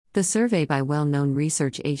The survey by well-known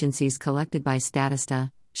research agencies collected by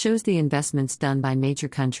Statista shows the investments done by major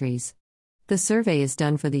countries. The survey is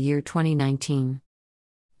done for the year 2019.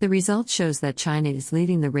 The result shows that China is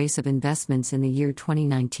leading the race of investments in the year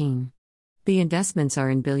 2019. The investments are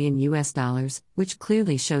in billion US dollars, which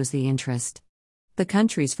clearly shows the interest. The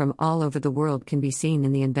countries from all over the world can be seen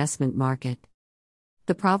in the investment market.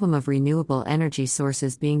 The problem of renewable energy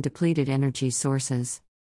sources being depleted energy sources.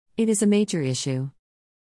 It is a major issue.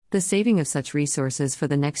 The saving of such resources for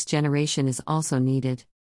the next generation is also needed.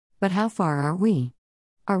 But how far are we?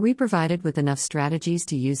 Are we provided with enough strategies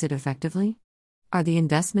to use it effectively? Are the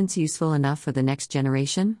investments useful enough for the next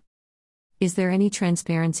generation? Is there any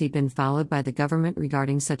transparency been followed by the government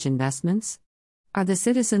regarding such investments? Are the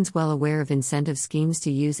citizens well aware of incentive schemes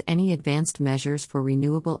to use any advanced measures for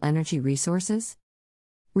renewable energy resources?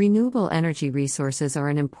 Renewable energy resources are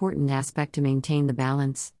an important aspect to maintain the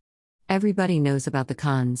balance. Everybody knows about the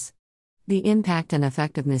cons. The impact and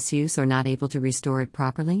effect of misuse or not able to restore it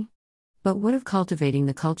properly? But what of cultivating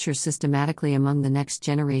the culture systematically among the next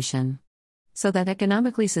generation? So that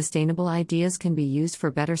economically sustainable ideas can be used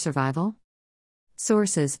for better survival?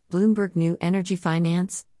 Sources: Bloomberg New Energy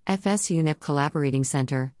Finance, FS UNEP Collaborating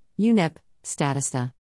Center, UNEP, Statista.